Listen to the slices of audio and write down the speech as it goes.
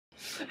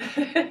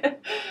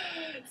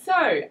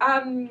So,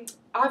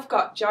 I've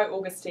got Jo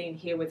Augustine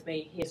here with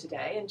me here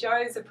today, and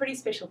Jo's a pretty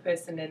special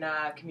person in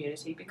our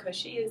community because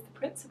she is the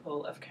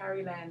principal of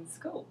Kaurilands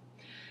School.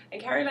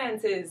 And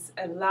Kaurilands is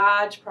a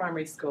large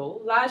primary school,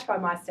 large by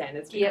my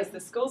standards, because the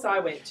schools I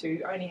went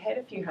to only had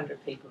a few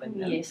hundred people in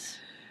them. Yes.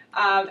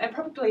 And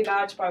probably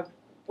large by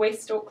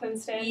West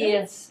Auckland standards.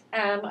 Yes.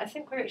 I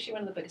think we're actually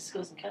one of the biggest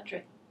schools in the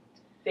country.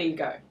 There you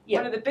go. Yep.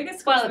 One of the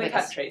biggest schools in the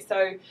country.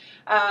 So,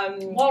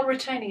 while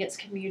retaining its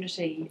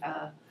community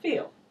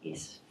feel.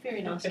 Yes,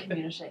 very nice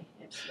community.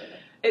 Absolutely.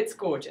 It's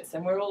gorgeous,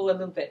 and we're all a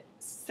little bit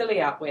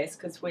silly out west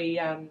because we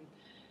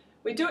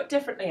do it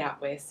differently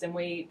out west,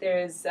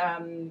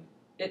 and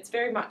it's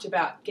very much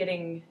about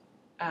getting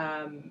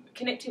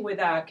connecting with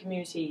our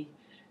community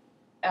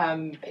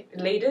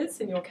leaders,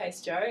 in your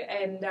case, Jo,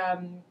 and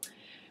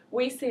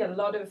we see a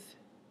lot of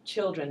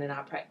children in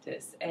our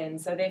practice, and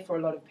so therefore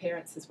a lot of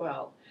parents as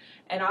well.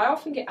 And I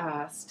often get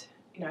asked,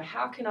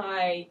 how can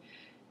I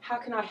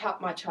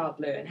help my child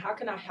learn? How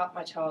can I help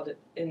my child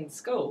in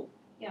school?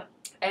 Yeah.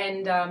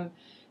 And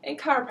in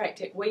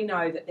chiropractic, we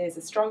know that there's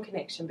a strong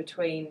connection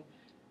between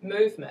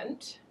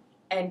movement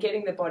and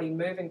getting the body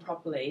moving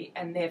properly,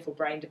 and therefore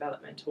brain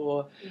development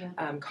or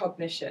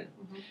cognition.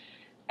 Mm-hmm.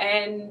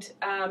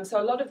 And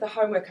so a lot of the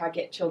homework I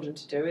get children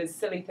to do is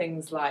silly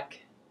things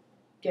like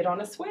get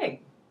on a swing,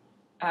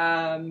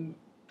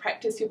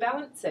 practice your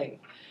balancing.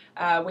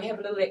 We have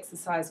a little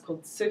exercise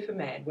called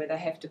Superman where they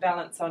have to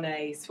balance on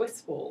a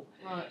Swiss wall.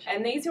 Right.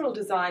 And these are all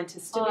designed to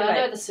stimulate. Oh, I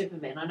know the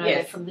Superman. I know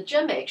that from the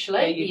gym, actually.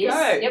 There you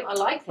go. Yep, I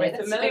like that.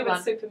 We're familiar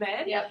with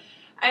Superman. Yep.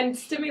 And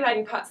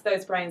stimulating parts of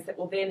those brains that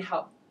will then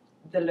help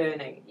the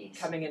learning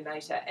coming in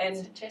later. And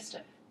that's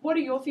fantastic. What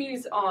are your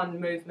views on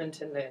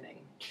movement and learning?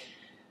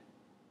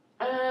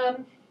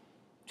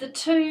 The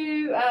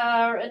two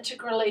are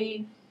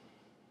integrally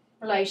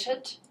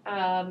related.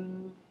 I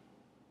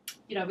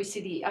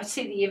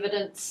see the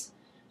evidence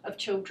of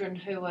children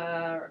who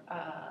are,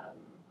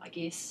 I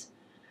guess,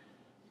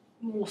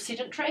 more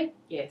sedentary.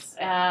 Yes.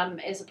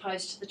 As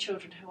opposed to the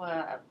children who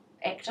are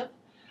active.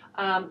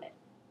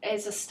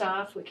 As a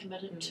staff, we're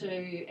committed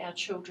to our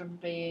children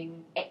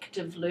being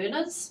active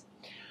learners.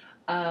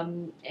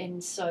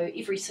 And so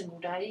every single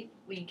day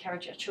we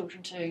encourage our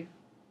children to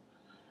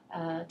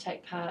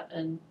take part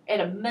in, at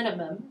a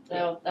minimum,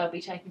 they'll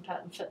be taking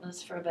part in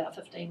fitness for about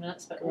 15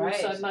 minutes, but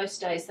also most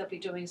days they'll be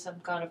doing some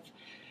kind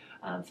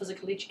of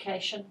physical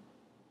education,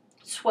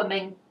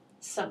 swimming,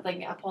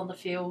 something up on the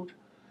field,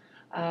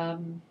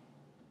 on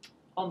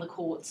the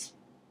courts,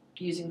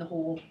 using the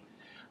hall,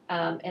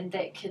 and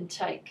that can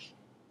take,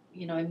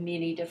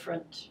 many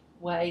different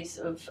ways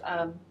of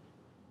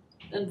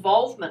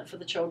involvement for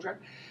the children.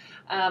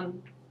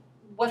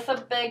 With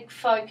a big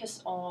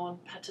focus on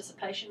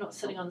participation, not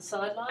sitting on the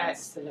sidelines.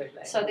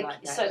 Absolutely. So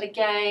the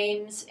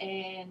games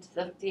and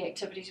the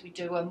activities we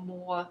do are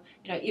more,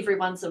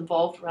 everyone's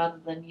involved rather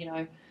than,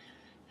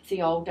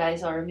 the old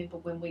days. I remember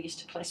when we used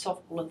to play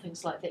softball and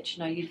things like that.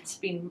 You'd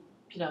spend,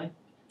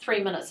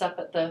 3 minutes up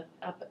with the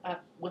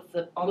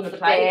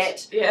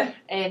bat,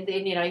 and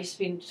then you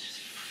spend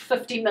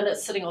 50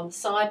 minutes sitting on the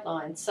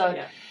sidelines.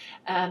 So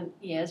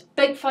it's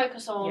big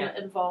focus on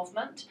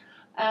involvement.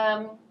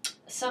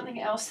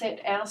 Something else that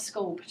our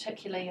school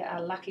particularly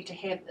are lucky to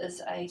have is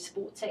a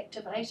sports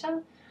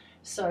activator.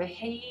 So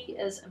he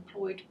is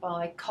employed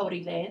by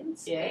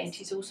Kaurilands, and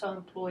he's also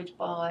employed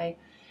by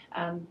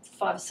 5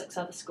 or 6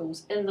 other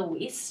schools in the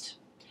West.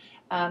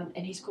 And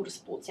he's called a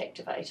sports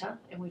activator,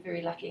 and we're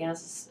very lucky.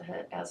 His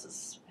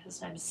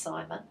name is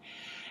Simon.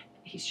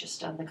 He's just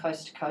done the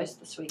coast to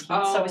coast this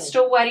weekend, so we're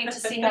still waiting to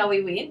see how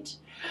he went.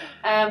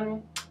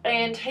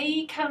 And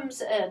he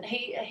comes in.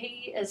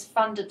 He is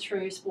funded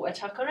through Sport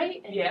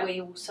Atakari, and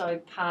we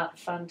also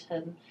fund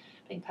him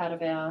being part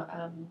of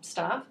our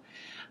staff.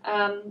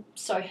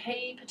 So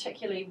he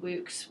particularly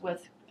works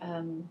with.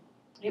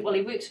 He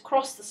works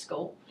across the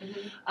school,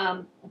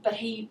 but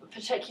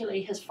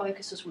his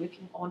focus is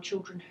working on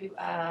children who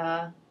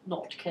are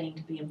not keen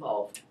to be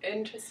involved.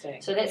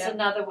 Interesting. So that's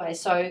another way.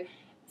 So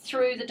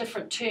through the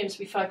different terms,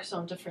 we focus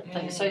on different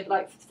things. So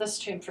like this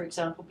term, for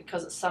example,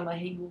 because it's summer,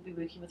 he will be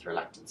working with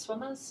reluctant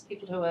swimmers,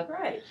 people who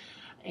are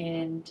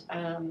and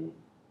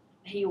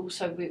he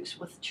also works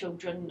with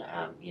children,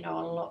 a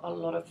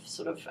lot of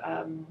sort of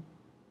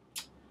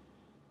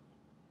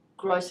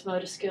gross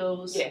motor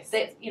skills. Yes.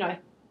 That,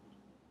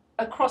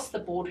 across the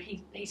board,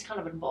 he's kind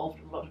of involved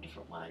in a lot of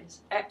different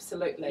ways.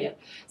 Absolutely. Yep.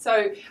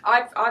 So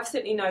I've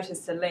certainly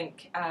noticed a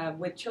link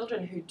with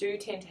children who do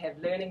tend to have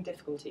learning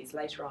difficulties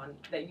later on.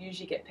 They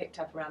usually get picked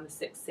up around the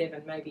 6,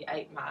 7, maybe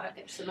 8 mark.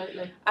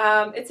 Absolutely.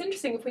 It's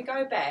interesting, if we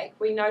go back,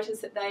 we notice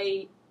that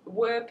they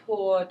were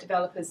poor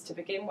developers to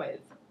begin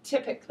with,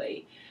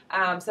 typically.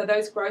 So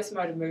those gross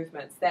motor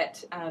movements,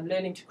 that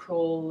learning to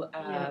crawl,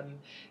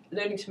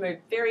 learning to move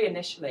very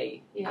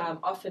initially,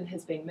 often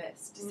has been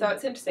missed. So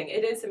it's interesting.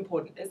 It is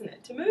important, isn't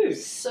it, to move?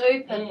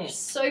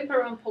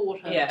 Super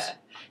important. Yeah.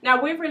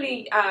 Now we've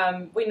really,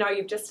 we know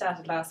you've just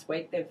started last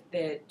week.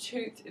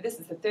 This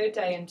is the third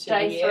day into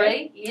the year.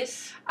 Day 3,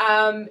 yes.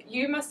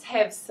 You must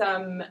have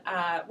some.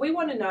 We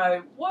want to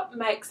know what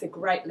makes a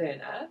great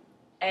learner,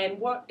 and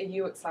what are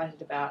you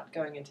excited about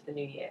going into the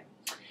new year?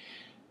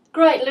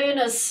 Great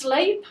learners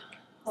sleep.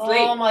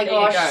 Oh my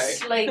gosh,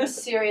 sleep,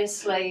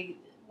 seriously.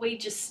 We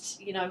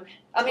just,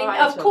 I mean,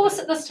 of course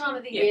at this time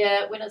of the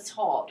year when it's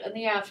hot in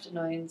the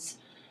afternoons,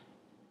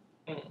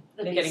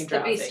 the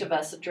best of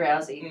us are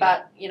drowsy.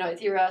 But,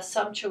 there are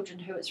some children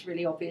who it's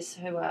really obvious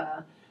who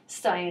are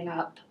staying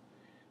up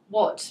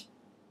what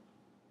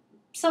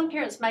some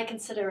parents may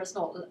consider is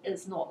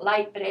not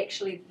late, but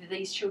actually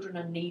these children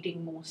are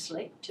needing more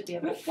sleep to be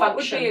able to function. What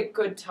would be a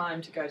good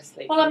time to go to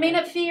sleep? Well, I mean,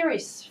 it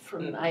varies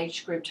from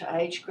age group to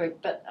age group,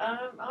 but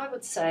I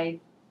would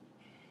say,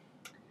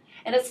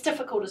 and it's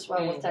difficult as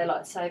well with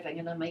daylight saving,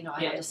 and I mean,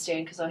 I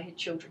understand because I had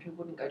children who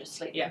wouldn't go to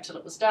sleep until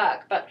it was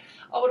dark, but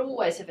I would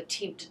always have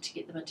attempted to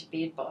get them into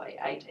bed by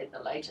 8 at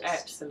the latest.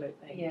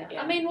 Absolutely. Yeah.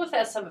 I mean, with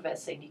some of our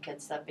senior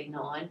kids, they'd be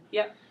 9.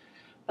 Yep.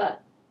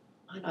 But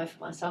I know for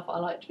myself, I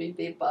like to be in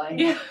bed by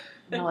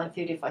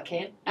 9:30 if I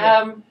can.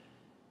 So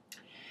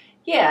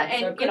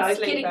getting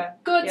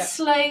good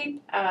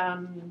sleep,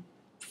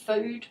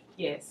 food,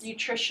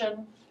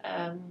 nutrition,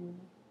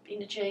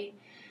 energy.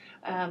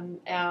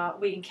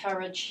 We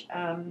encourage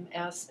in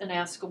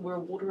our school, we're a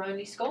water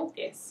only school.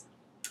 Yes.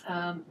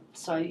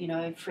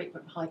 So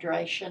frequent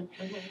hydration.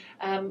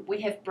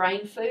 We have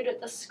brain food at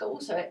this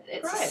school, so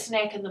it's a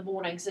snack in the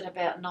mornings at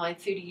about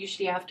 9:30,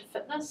 usually after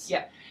fitness.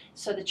 Yeah.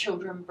 So the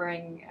children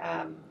bring,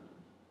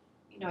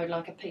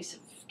 like a piece of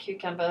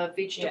cucumber,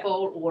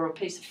 vegetable, or a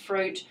piece of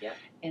fruit,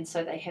 and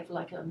so they have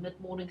like a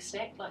mid-morning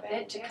snack like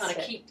that to kind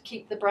of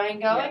keep the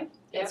brain going.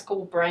 That's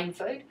called brain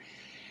food,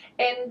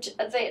 and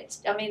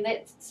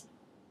that's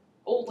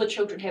all the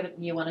children have it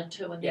in year 1 and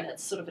 2, and then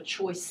it's sort of a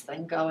choice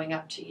thing going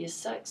up to year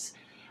 6.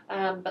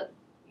 But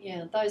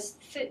those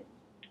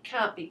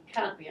can't be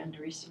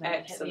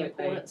underestimated. Absolutely.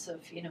 The importance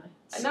of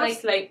enough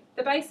sleep,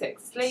 the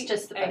basics, sleep,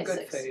 just the and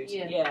basics. good food.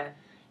 Yeah.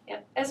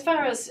 As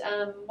far as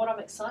what I'm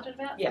excited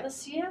about for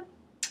this year,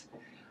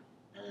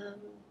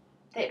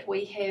 that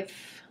we have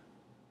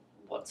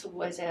what's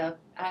always our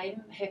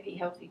aim: happy,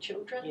 healthy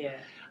children. Yeah.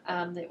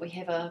 That we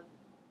have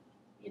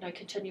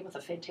continue with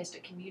a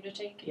fantastic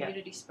community.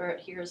 Community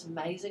spirit here is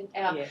amazing.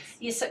 Our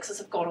year 6s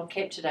have gone on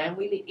camp today, and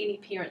we let any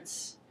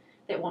parents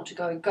that want to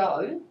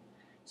go.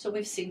 So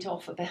we've sent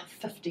off about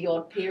 50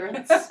 odd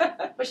parents,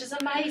 which is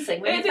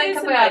amazing when you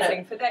think about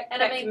it. For that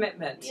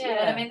commitment.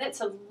 And I mean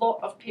that's a lot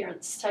of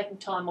parents taking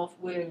time off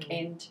work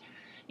and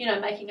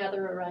making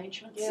other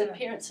arrangements. The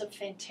parents are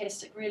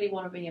fantastic. Really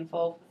want to be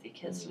involved with their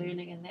kids'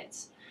 learning, and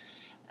that's.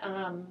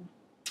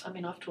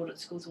 I've taught at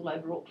schools all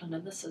over Auckland,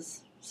 and this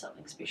is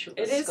something special.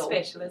 It is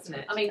special, isn't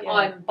it? I mean,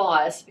 I'm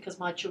biased because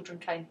my children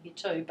came here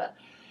too, but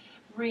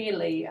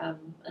really an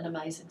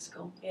amazing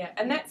school. Yeah,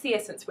 and that's the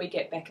essence we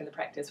get back in the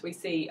practice. We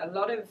see a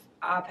lot of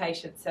our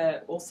patients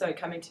are also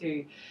coming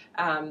to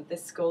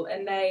this school,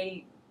 and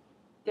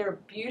they're a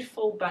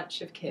beautiful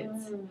bunch of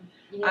kids.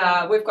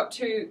 We've got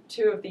two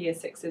of the year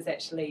 6s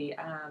actually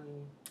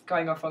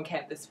going off on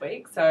camp this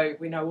week, so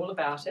we know all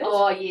about it.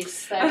 Oh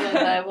yes,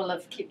 they will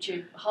have kept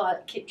you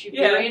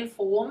very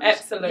informed.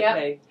 Absolutely.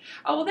 Yep.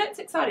 Oh well, that's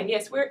exciting.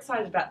 Yes, we're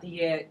excited about the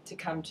year to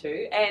come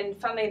too, and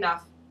funnily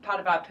enough, part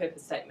of our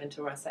purpose statement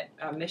or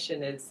our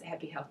mission is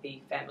happy,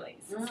 healthy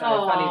families. So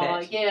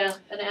funny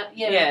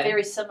that.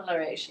 Very similar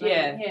actually.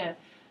 Yeah.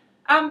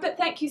 But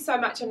thank you so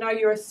much. I know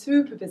you're a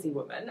super busy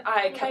woman.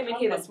 I came in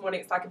here this morning,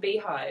 it's like a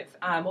beehive.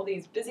 All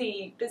these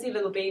busy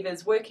little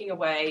beavers working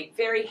away,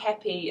 very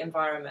happy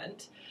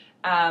environment.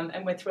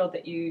 And we're thrilled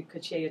that you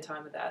could share your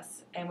time with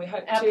us. And we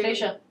hope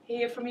to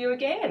hear from you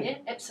again. Yeah,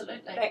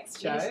 absolutely. Thanks,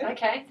 Jo. Yes.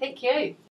 Okay, thank you.